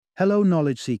Hello,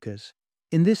 knowledge seekers.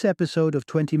 In this episode of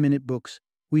 20-Minute Books,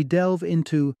 we delve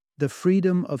into The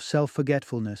Freedom of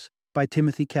Self-Forgetfulness by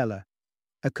Timothy Keller,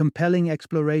 a compelling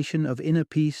exploration of inner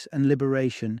peace and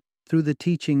liberation through the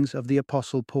teachings of the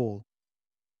Apostle Paul.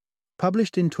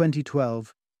 Published in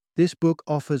 2012, this book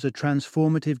offers a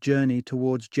transformative journey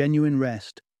towards genuine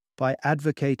rest by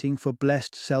advocating for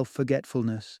blessed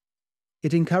self-forgetfulness.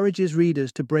 It encourages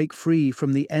readers to break free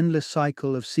from the endless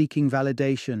cycle of seeking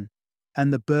validation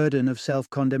and the burden of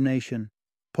self-condemnation,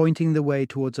 pointing the way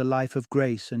towards a life of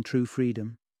grace and true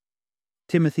freedom.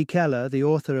 Timothy Keller, the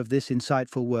author of this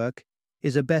insightful work,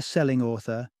 is a best-selling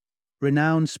author,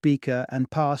 renowned speaker and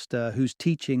pastor whose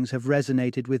teachings have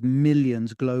resonated with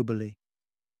millions globally.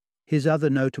 His other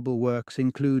notable works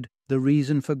include The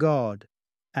Reason for God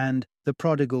and The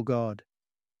Prodigal God.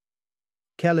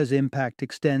 Keller's impact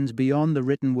extends beyond the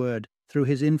written word through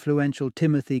his influential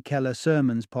Timothy Keller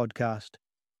Sermons podcast,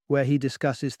 where he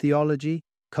discusses theology,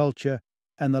 culture,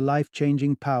 and the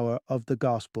life-changing power of the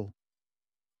gospel.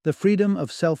 The Freedom of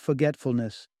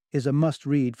Self-Forgetfulness is a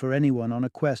must-read for anyone on a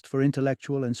quest for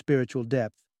intellectual and spiritual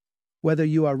depth. Whether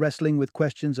you are wrestling with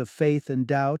questions of faith and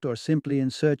doubt or simply in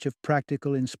search of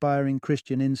practical, inspiring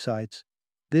Christian insights,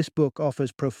 this book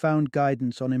offers profound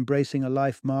guidance on embracing a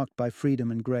life marked by freedom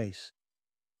and grace.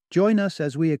 Join us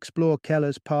as we explore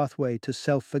Keller's pathway to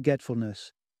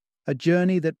self-forgetfulness, a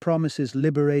journey that promises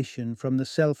liberation from the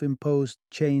self-imposed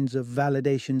chains of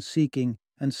validation seeking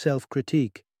and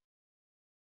self-critique.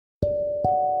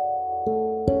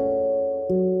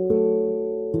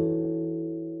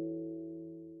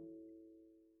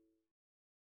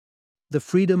 The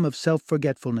Freedom of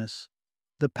Self-Forgetfulness,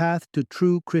 The Path to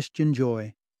True Christian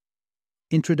Joy.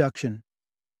 Introduction.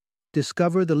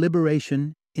 Discover the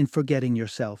liberation in forgetting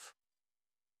yourself.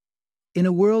 In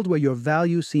a world where your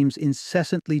value seems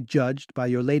incessantly judged by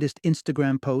your latest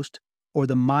Instagram post or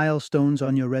the milestones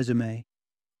on your resume,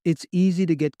 it's easy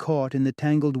to get caught in the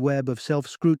tangled web of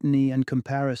self-scrutiny and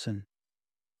comparison.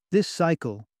 This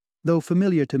cycle, though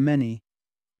familiar to many,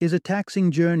 is a taxing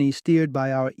journey steered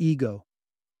by our ego,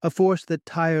 a force that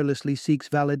tirelessly seeks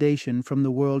validation from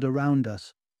the world around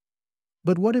us.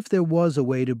 But what if there was a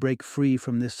way to break free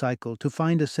from this cycle, to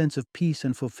find a sense of peace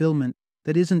and fulfillment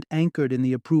that isn't anchored in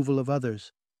the approval of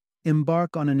others?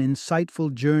 Embark on an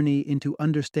insightful journey into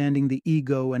understanding the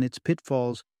ego and its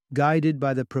pitfalls, guided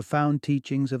by the profound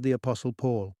teachings of the Apostle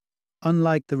Paul.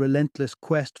 Unlike the relentless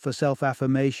quest for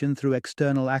self-affirmation through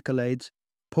external accolades,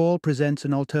 Paul presents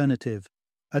an alternative,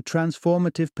 a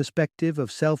transformative perspective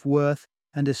of self-worth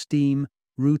and esteem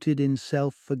rooted in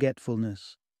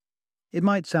self-forgetfulness. It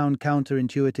might sound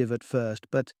counterintuitive at first,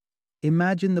 but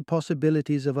imagine the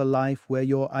possibilities of a life where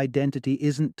your identity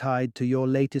isn't tied to your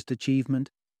latest achievement,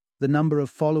 the number of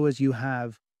followers you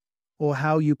have, or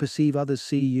how you perceive others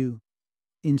see you.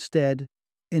 Instead,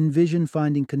 envision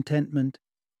finding contentment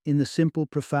in the simple,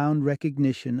 profound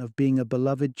recognition of being a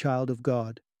beloved child of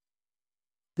God.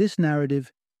 This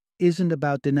narrative isn't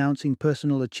about denouncing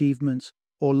personal achievements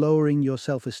or lowering your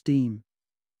self-esteem.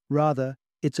 Rather,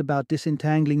 it's about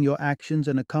disentangling your actions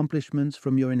and accomplishments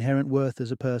from your inherent worth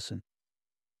as a person.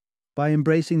 By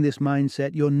embracing this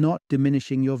mindset, you're not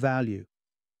diminishing your value.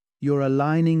 You're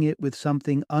aligning it with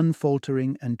something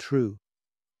unfaltering and true.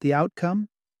 The outcome?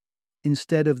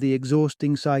 Instead of the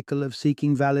exhausting cycle of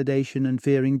seeking validation and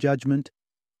fearing judgment,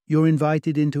 you're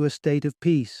invited into a state of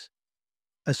peace,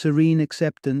 a serene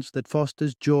acceptance that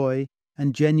fosters joy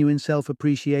and genuine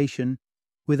self-appreciation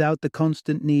without the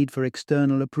constant need for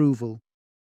external approval.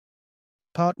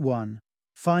 Part 1.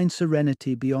 Find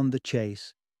serenity beyond the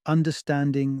chase,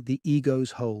 understanding the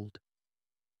ego's hold.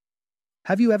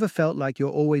 Have you ever felt like you're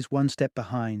always one step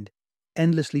behind,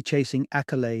 endlessly chasing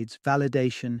accolades,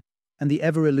 validation, and the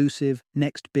ever-elusive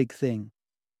next big thing?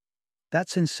 That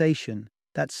sensation,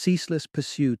 that ceaseless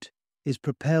pursuit, is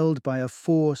propelled by a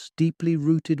force deeply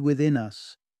rooted within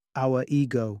us, our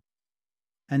ego.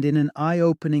 And in an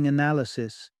eye-opening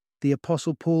analysis, the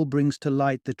Apostle Paul brings to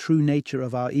light the true nature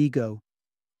of our ego,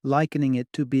 likening it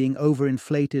to being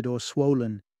overinflated or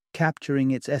swollen,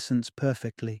 capturing its essence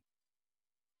perfectly.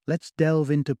 Let's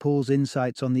delve into Paul's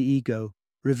insights on the ego,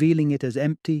 revealing it as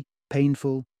empty,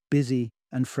 painful, busy,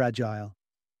 and fragile.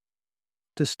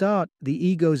 To start, the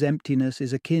ego's emptiness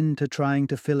is akin to trying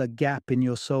to fill a gap in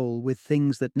your soul with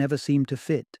things that never seem to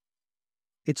fit.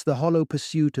 It's the hollow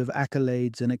pursuit of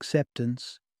accolades and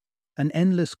acceptance, an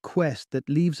endless quest that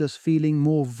leaves us feeling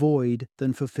more void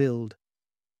than fulfilled.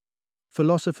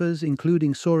 Philosophers,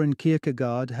 including Søren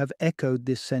Kierkegaard, have echoed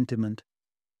this sentiment,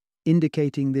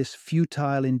 indicating this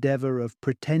futile endeavor of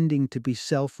pretending to be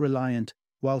self-reliant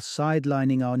while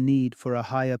sidelining our need for a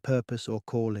higher purpose or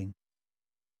calling.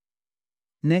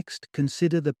 Next,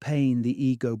 consider the pain the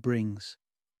ego brings.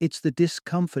 It's the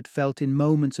discomfort felt in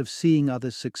moments of seeing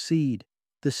others succeed,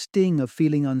 the sting of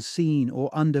feeling unseen or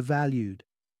undervalued.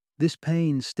 This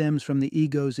pain stems from the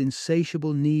ego's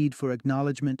insatiable need for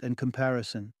acknowledgement and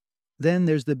comparison. Then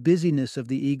there's the busyness of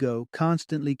the ego,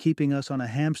 constantly keeping us on a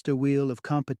hamster wheel of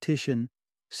competition,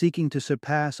 seeking to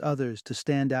surpass others, to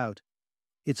stand out.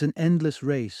 It's an endless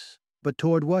race, but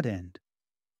toward what end?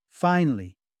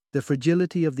 Finally, the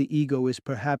fragility of the ego is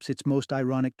perhaps its most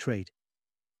ironic trait.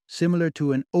 Similar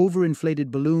to an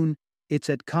overinflated balloon, it's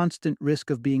at constant risk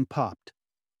of being popped,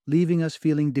 leaving us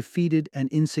feeling defeated and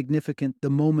insignificant the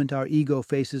moment our ego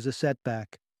faces a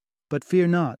setback. But fear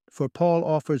not, for Paul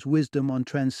offers wisdom on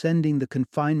transcending the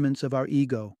confinements of our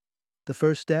ego. The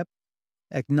first step?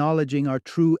 Acknowledging our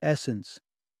true essence.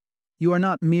 You are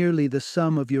not merely the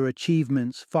sum of your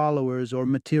achievements, followers, or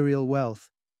material wealth.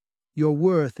 Your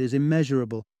worth is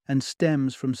immeasurable and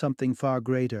stems from something far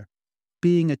greater,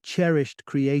 being a cherished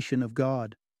creation of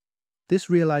God. This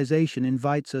realization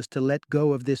invites us to let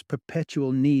go of this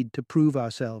perpetual need to prove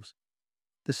ourselves.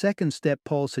 The second step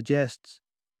Paul suggests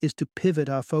is to pivot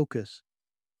our focus.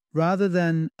 Rather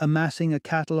than amassing a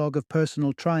catalog of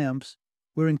personal triumphs,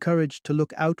 we're encouraged to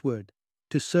look outward,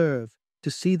 to serve,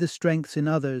 to see the strengths in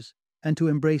others, and to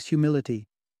embrace humility.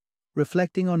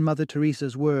 Reflecting on Mother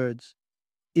Teresa's words,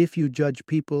 "If you judge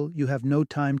people, you have no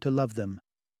time to love them,"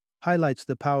 highlights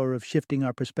the power of shifting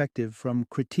our perspective from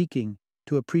critiquing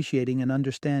to appreciating and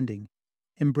understanding.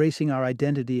 Embracing our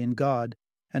identity in God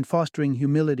and fostering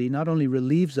humility not only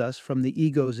relieves us from the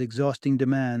ego's exhausting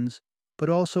demands, but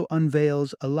also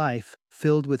unveils a life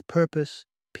filled with purpose,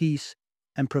 peace,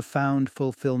 and profound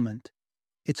fulfillment.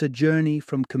 It's a journey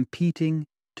from competing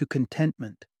to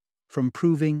contentment, from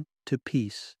proving to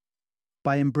peace.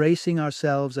 By embracing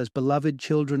ourselves as beloved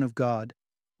children of God,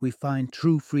 we find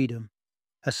true freedom,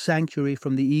 a sanctuary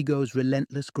from the ego's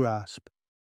relentless grasp.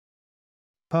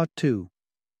 Part 2.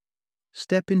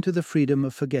 Step into the freedom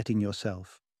of forgetting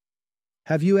yourself.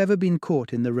 Have you ever been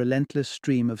caught in the relentless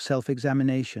stream of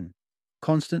self-examination,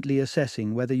 constantly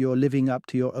assessing whether you're living up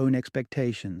to your own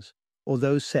expectations or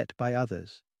those set by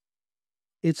others?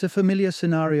 It's a familiar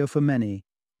scenario for many,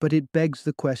 but it begs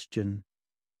the question,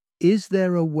 is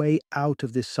there a way out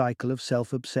of this cycle of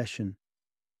self-obsession?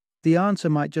 The answer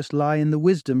might just lie in the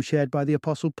wisdom shared by the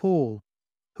Apostle Paul,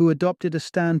 who adopted a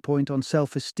standpoint on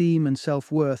self-esteem and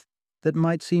self-worth that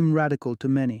might seem radical to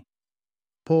many.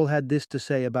 Paul had this to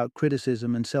say about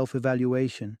criticism and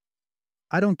self-evaluation.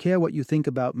 "I don't care what you think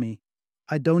about me.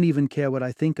 I don't even care what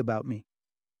I think about me."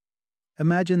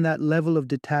 Imagine that level of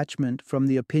detachment from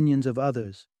the opinions of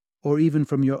others, or even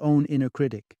from your own inner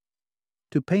critic.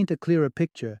 To paint a clearer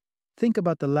picture, think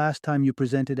about the last time you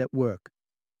presented at work.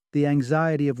 The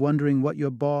anxiety of wondering what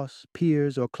your boss,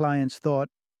 peers, or clients thought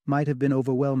might have been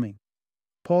overwhelming.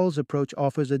 Paul's approach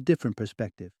offers a different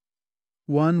perspective,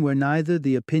 one where neither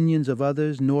the opinions of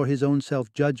others nor his own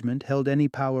self-judgment held any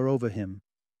power over him.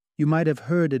 You might have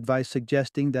heard advice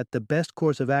suggesting that the best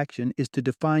course of action is to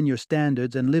define your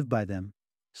standards and live by them,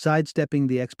 sidestepping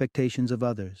the expectations of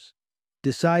others.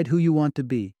 Decide who you want to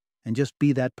be, and just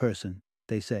be that person,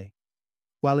 they say.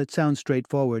 While it sounds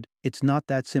straightforward, it's not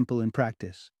that simple in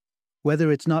practice.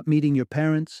 Whether it's not meeting your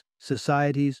parents',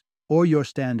 society's, or your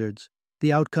standards,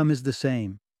 the outcome is the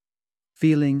same: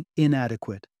 feeling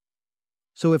inadequate.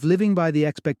 So if living by the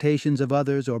expectations of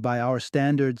others or by our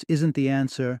standards isn't the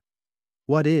answer,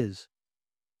 what is?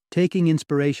 Taking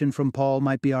inspiration from Paul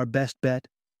might be our best bet.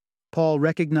 Paul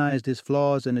recognized his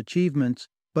flaws and achievements,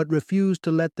 but refused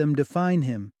to let them define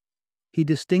him. He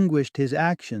distinguished his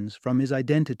actions from his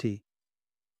identity.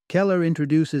 Keller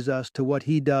introduces us to what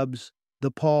he dubs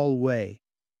the Paul Way,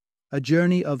 a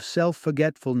journey of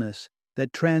self-forgetfulness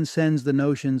that transcends the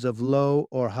notions of low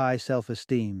or high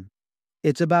self-esteem.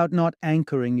 It's about not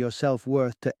anchoring your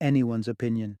self-worth to anyone's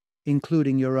opinion,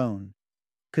 including your own.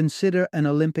 Consider an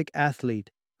Olympic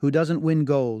athlete who doesn't win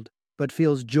gold, but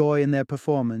feels joy in their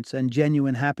performance and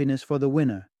genuine happiness for the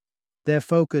winner. Their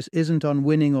focus isn't on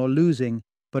winning or losing,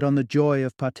 but on the joy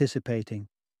of participating.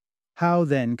 How,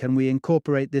 then, can we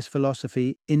incorporate this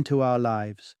philosophy into our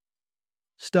lives?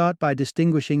 Start by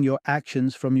distinguishing your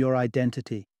actions from your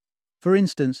identity. For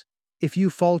instance, if you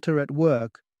falter at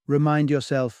work, remind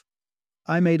yourself,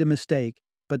 "I made a mistake,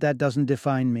 but that doesn't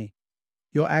define me."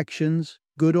 Your actions,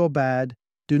 good or bad,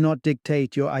 do not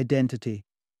dictate your identity.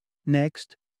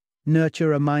 Next,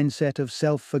 nurture a mindset of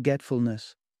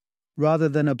self-forgetfulness. Rather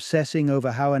than obsessing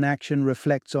over how an action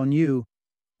reflects on you,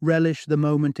 relish the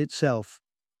moment itself.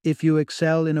 If you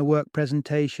excel in a work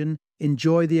presentation,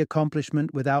 enjoy the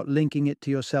accomplishment without linking it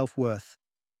to your self-worth.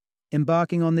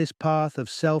 Embarking on this path of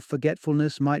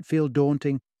self-forgetfulness might feel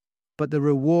daunting, but the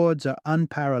rewards are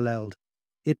unparalleled.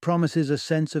 It promises a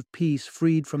sense of peace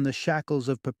freed from the shackles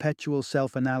of perpetual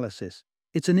self-analysis.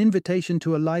 It's an invitation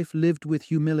to a life lived with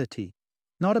humility,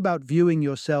 not about viewing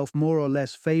yourself more or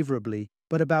less favorably,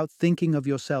 but about thinking of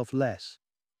yourself less.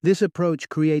 This approach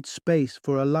creates space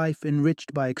for a life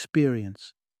enriched by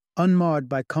experience, unmarred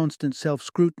by constant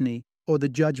self-scrutiny or the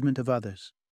judgment of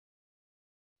others.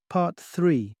 Part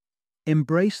 3.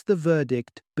 Embrace the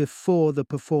verdict before the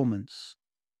performance.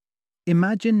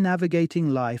 Imagine navigating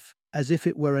life as if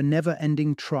it were a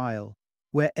never-ending trial,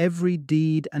 where every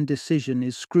deed and decision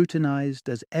is scrutinized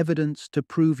as evidence to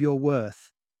prove your worth.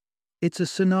 It's a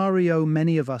scenario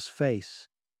many of us face,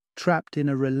 trapped in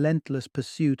a relentless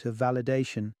pursuit of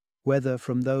validation, whether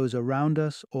from those around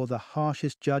us or the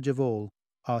harshest judge of all,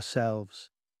 ourselves.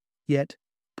 Yet,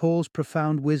 Paul's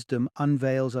profound wisdom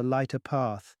unveils a lighter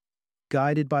path,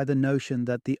 guided by the notion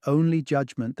that the only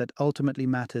judgment that ultimately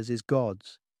matters is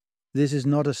God's. This is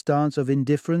not a stance of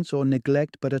indifference or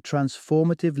neglect, but a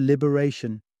transformative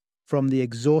liberation from the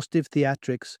exhaustive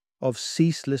theatrics of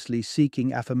ceaselessly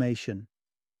seeking affirmation.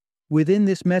 Within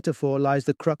this metaphor lies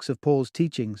the crux of Paul's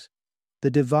teachings, the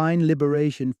divine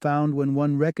liberation found when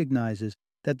one recognizes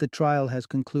that the trial has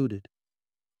concluded.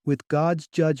 With God's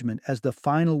judgment as the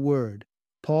final word,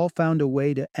 Paul found a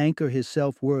way to anchor his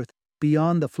self-worth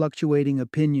beyond the fluctuating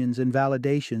opinions and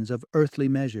validations of earthly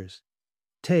measures.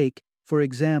 Take, for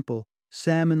example,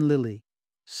 Sam and Lily.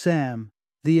 Sam,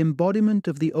 the embodiment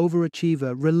of the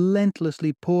overachiever,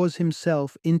 relentlessly pours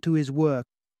himself into his work,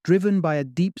 driven by a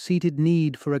deep-seated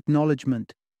need for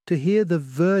acknowledgement, to hear the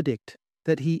verdict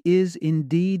that he is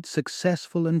indeed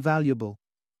successful and valuable.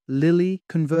 Lily,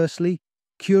 conversely,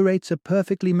 curates a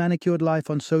perfectly manicured life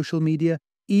on social media,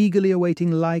 eagerly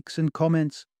awaiting likes and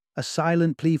comments, a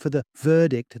silent plea for the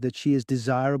verdict that she is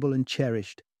desirable and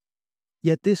cherished.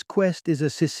 Yet this quest is a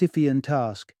Sisyphean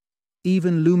task.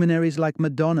 Even luminaries like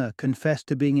Madonna confess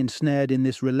to being ensnared in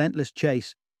this relentless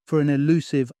chase for an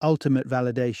elusive ultimate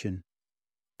validation.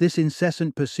 This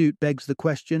incessant pursuit begs the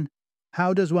question,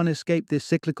 how does one escape this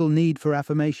cyclical need for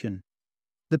affirmation?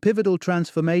 The pivotal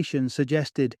transformation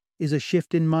suggested is a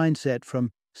shift in mindset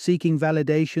from seeking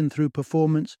validation through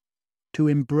performance to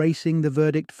embracing the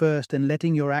verdict first and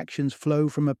letting your actions flow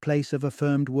from a place of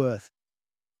affirmed worth.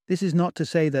 This is not to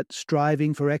say that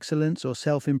striving for excellence or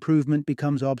self-improvement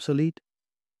becomes obsolete.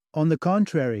 On the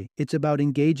contrary, it's about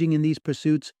engaging in these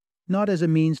pursuits not as a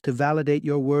means to validate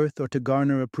your worth or to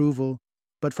garner approval,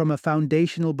 but from a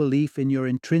foundational belief in your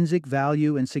intrinsic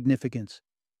value and significance.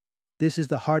 This is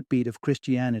the heartbeat of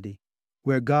Christianity,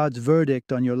 where God's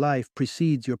verdict on your life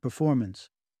precedes your performance.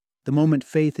 The moment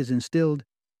faith is instilled,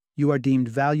 you are deemed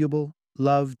valuable,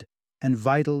 loved, and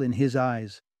vital in His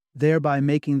eyes, thereby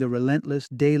making the relentless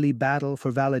daily battle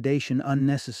for validation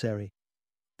unnecessary.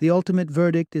 The ultimate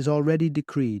verdict is already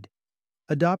decreed.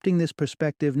 Adopting this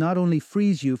perspective not only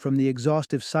frees you from the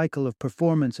exhaustive cycle of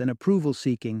performance and approval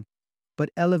seeking, but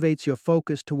elevates your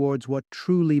focus towards what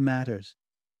truly matters.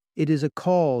 It is a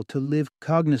call to live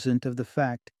cognizant of the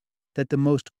fact that the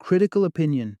most critical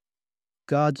opinion,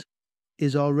 God's,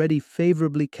 is already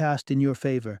favorably cast in your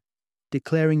favor,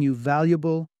 declaring you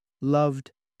valuable,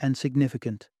 loved, and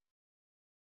significant.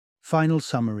 Final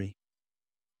summary.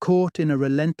 Caught in a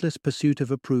relentless pursuit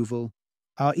of approval,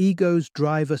 our egos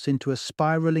drive us into a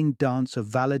spiraling dance of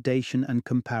validation and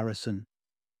comparison.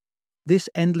 This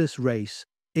endless race,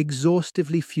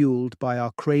 exhaustively fueled by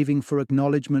our craving for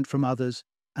acknowledgement from others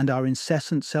and our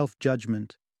incessant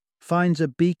self-judgment, finds a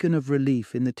beacon of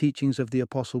relief in the teachings of the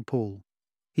Apostle Paul.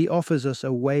 He offers us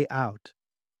a way out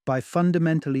by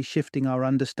fundamentally shifting our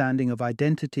understanding of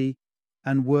identity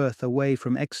and worth away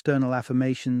from external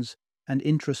affirmations and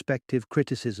introspective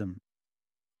criticism.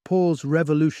 Paul's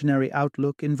revolutionary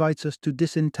outlook invites us to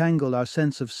disentangle our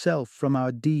sense of self from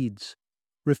our deeds,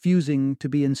 refusing to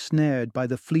be ensnared by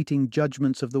the fleeting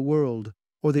judgments of the world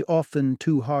or the often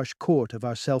too harsh court of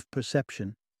our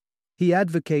self-perception. He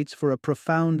advocates for a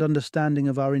profound understanding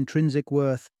of our intrinsic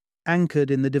worth,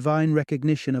 anchored in the divine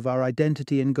recognition of our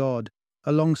identity in God,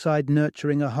 alongside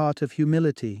nurturing a heart of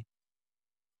humility.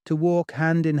 To walk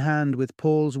hand in hand with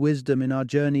Paul's wisdom in our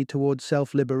journey towards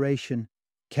self-liberation,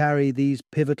 carry these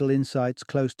pivotal insights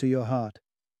close to your heart.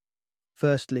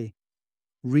 Firstly,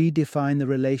 redefine the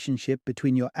relationship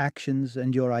between your actions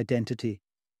and your identity.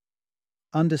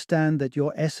 Understand that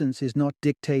your essence is not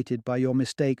dictated by your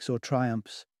mistakes or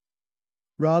triumphs.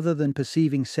 Rather than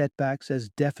perceiving setbacks as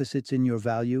deficits in your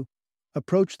value,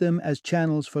 approach them as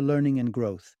channels for learning and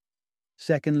growth.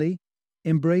 Secondly,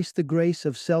 embrace the grace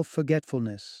of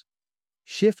self-forgetfulness.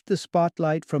 Shift the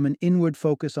spotlight from an inward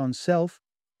focus on self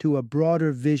to a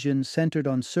broader vision centered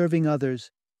on serving others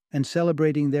and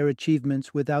celebrating their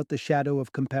achievements without the shadow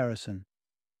of comparison.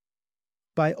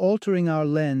 By altering our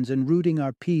lens and rooting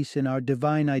our peace in our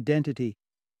divine identity,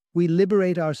 we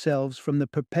liberate ourselves from the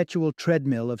perpetual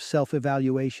treadmill of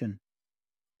self-evaluation.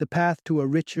 The path to a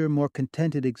richer, more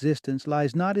contented existence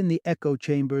lies not in the echo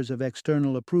chambers of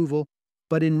external approval,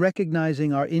 but in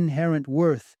recognizing our inherent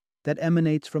worth that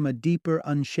emanates from a deeper,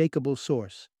 unshakable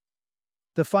source.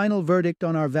 The final verdict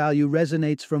on our value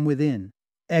resonates from within,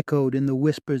 echoed in the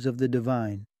whispers of the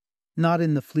divine, not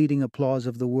in the fleeting applause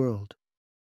of the world.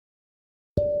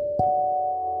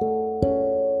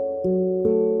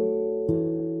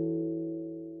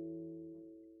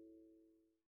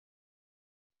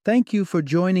 Thank you for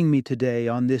joining me today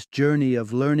on this journey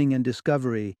of learning and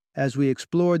discovery as we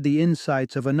explored the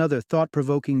insights of another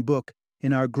thought-provoking book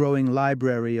in our growing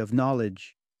library of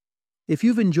knowledge. If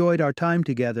you've enjoyed our time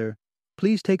together,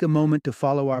 please take a moment to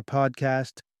follow our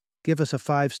podcast, give us a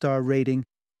 5-star rating,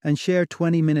 and share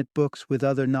 20-minute books with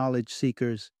other knowledge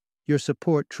seekers. Your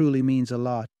support truly means a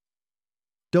lot.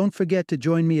 Don't forget to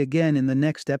join me again in the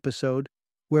next episode,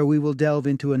 where we will delve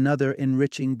into another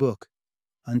enriching book.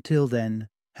 Until then,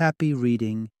 happy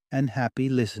reading and happy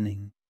listening.